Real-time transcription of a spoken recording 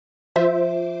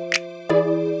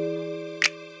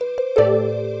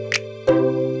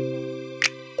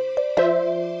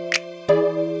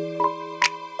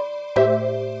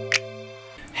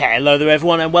Hello there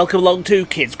everyone and welcome along to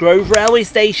Kidsgrove railway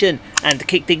station, and to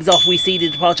kick things off we see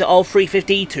the departure of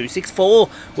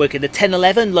 350-264 working the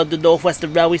 1011 London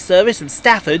Northwestern railway service from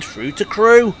Stafford through to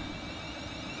Crewe.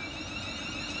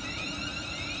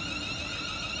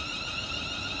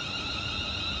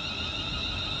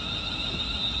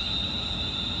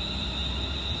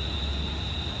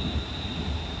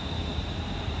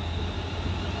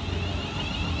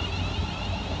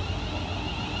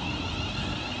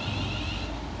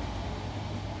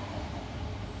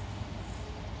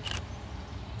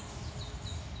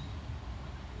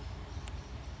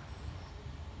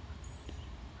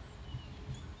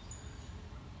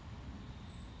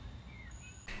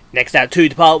 Next out to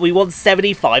depart we want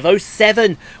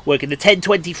 7507, working the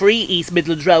 1023 East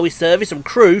Midlands railway service from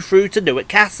Crewe through to Newark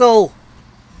Castle.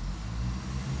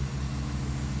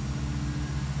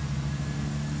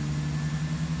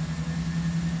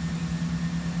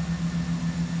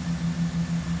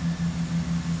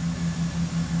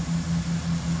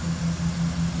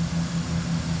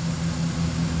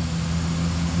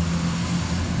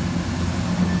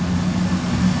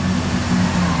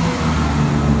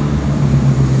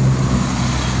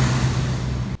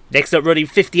 Next up, running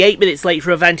 58 minutes late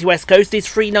for Avanti West Coast is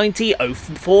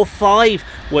 390-045,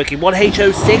 working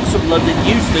 1H06 from London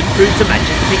Euston through to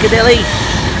Manchester Piccadilly.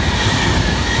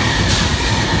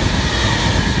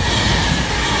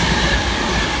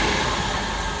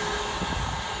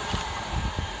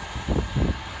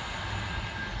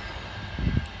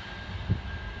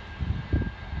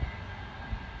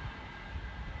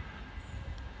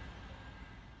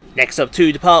 Next up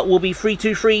to depart will be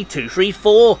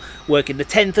 323-234, working the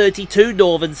 1032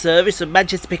 Northern service from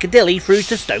Manchester Piccadilly through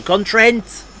to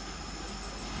Stoke-on-Trent.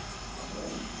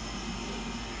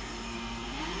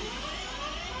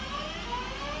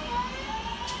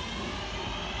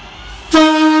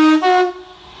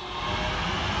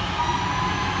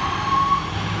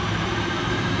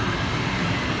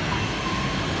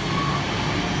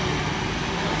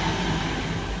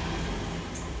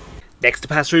 Next to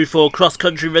pass through for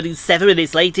cross-country running 7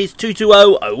 minutes late is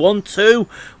 220-012,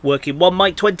 working 1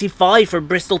 Mike 25 from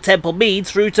Bristol Temple Meads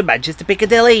through to Manchester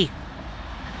Piccadilly.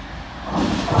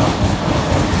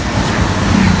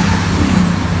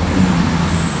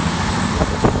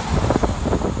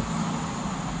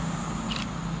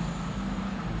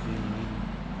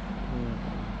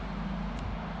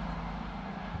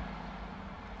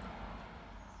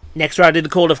 Next round in the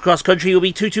corner of cross country will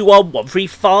be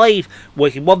 221-135,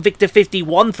 working 1 Victor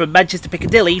 51 from Manchester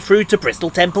Piccadilly through to Bristol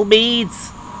Temple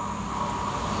Meads.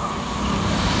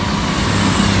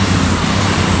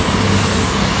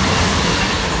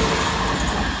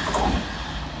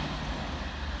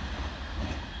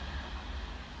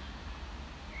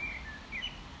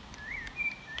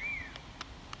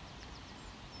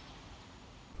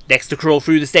 Next to crawl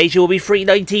through the station will be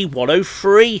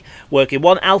 390-103, working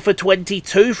 1 Alpha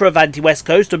 22 for Avanti West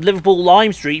Coast from Liverpool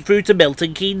Lime Street through to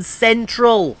Milton Keynes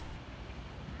Central.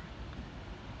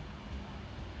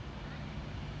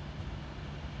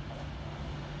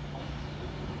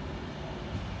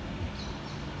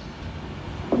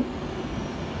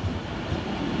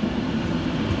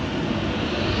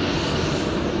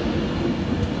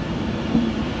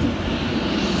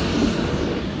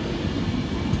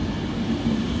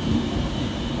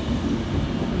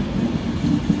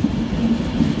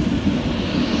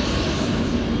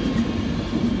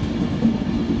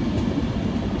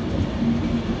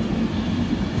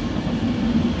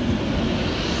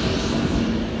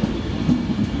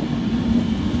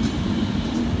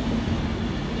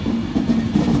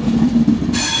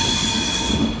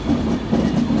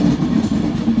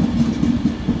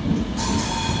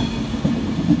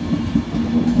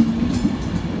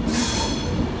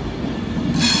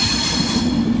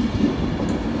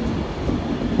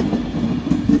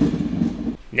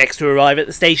 Next to arrive at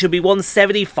the station will be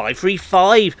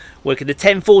 170-535, working the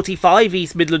 1045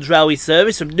 East Midlands railway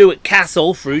service from Newark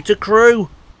Castle through to Crewe.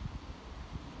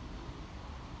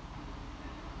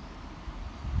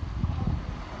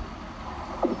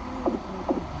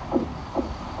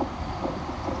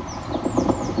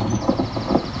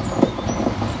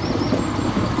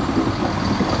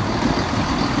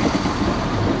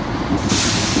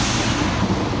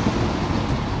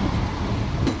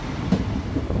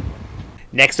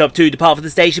 Next up to depart for the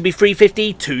station will be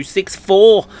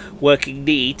 350-264, working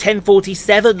the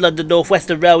 1047 London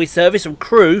Northwestern railway service from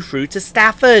Crewe through to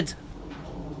Stafford.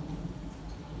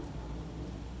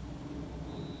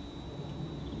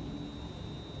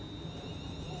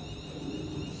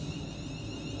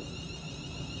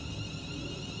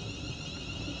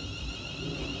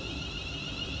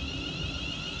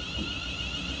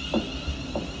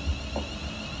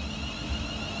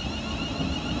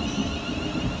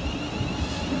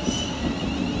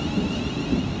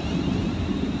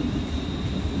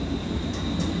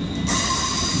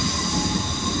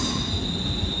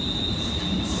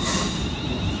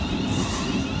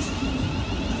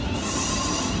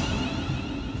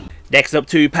 Next up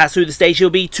to pass through the station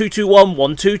will be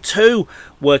 221122,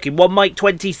 working 1 Mike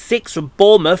 26 from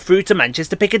Bournemouth through to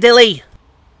Manchester Piccadilly.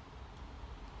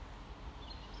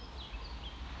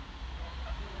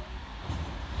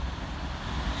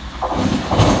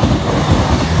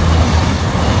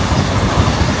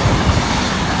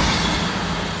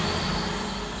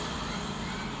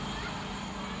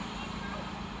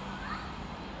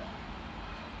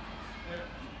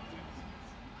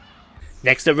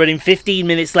 Next up, running 15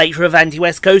 minutes late for Avanti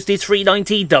West Coast is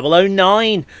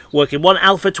 390009, working 1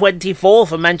 Alpha 24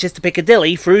 from Manchester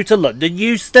Piccadilly through to London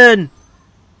Euston.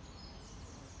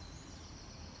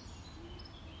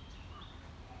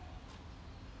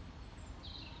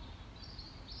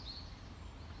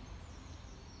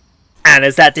 And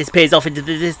as that disappears off into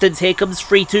the distance, here comes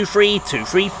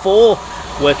 323234,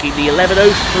 working the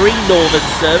 1103 Northern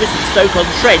service from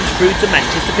Stoke-on-Trent through to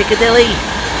Manchester Piccadilly.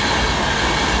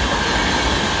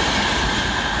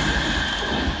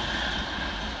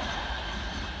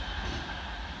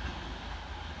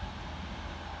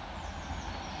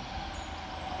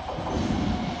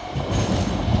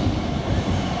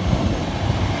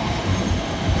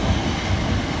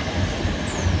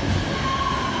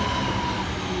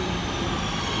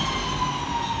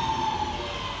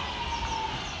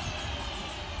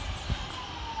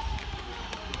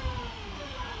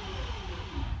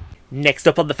 Next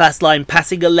up on the fast line,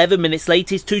 passing 11 minutes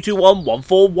late, is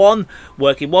 221141,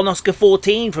 working 1 Oscar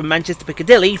 14 from Manchester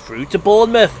Piccadilly through to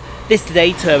Bournemouth. This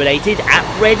today terminated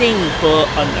at Reading for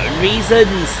unknown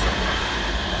reasons.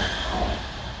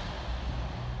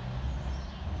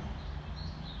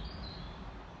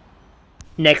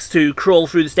 Next to crawl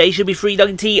through the station will be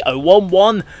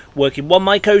 390011, working 1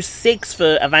 Mike 06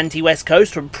 for Avanti West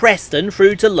Coast from Preston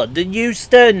through to London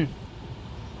Euston.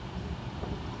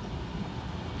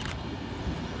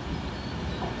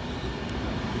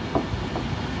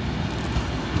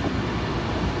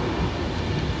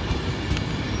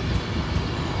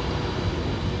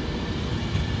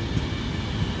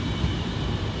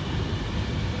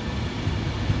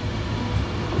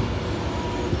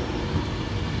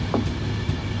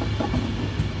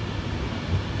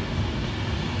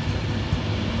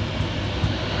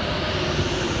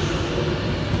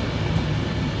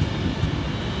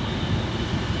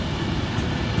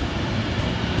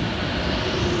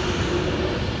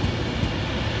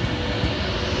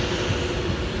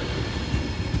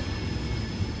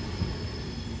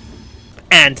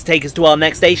 And to take us to our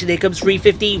next station, here comes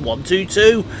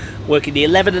 315122, working the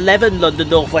 1111 London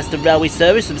Northwestern Railway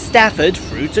service from Stafford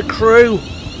through to Crewe.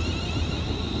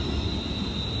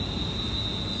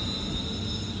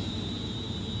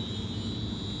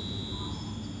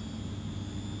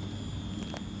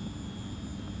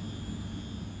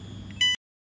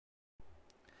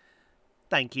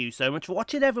 Thank you so much for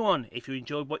watching, everyone. If you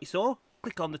enjoyed what you saw,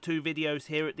 click on the 2 videos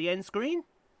here at the end screen.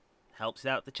 Helps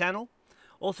out the channel.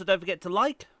 Also, don't forget to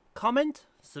like, comment,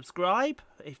 subscribe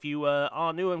if you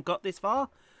are new and got this far.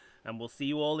 And we'll see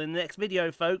you all in the next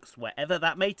video, folks, wherever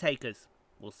that may take us.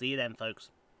 We'll see you then,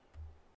 folks.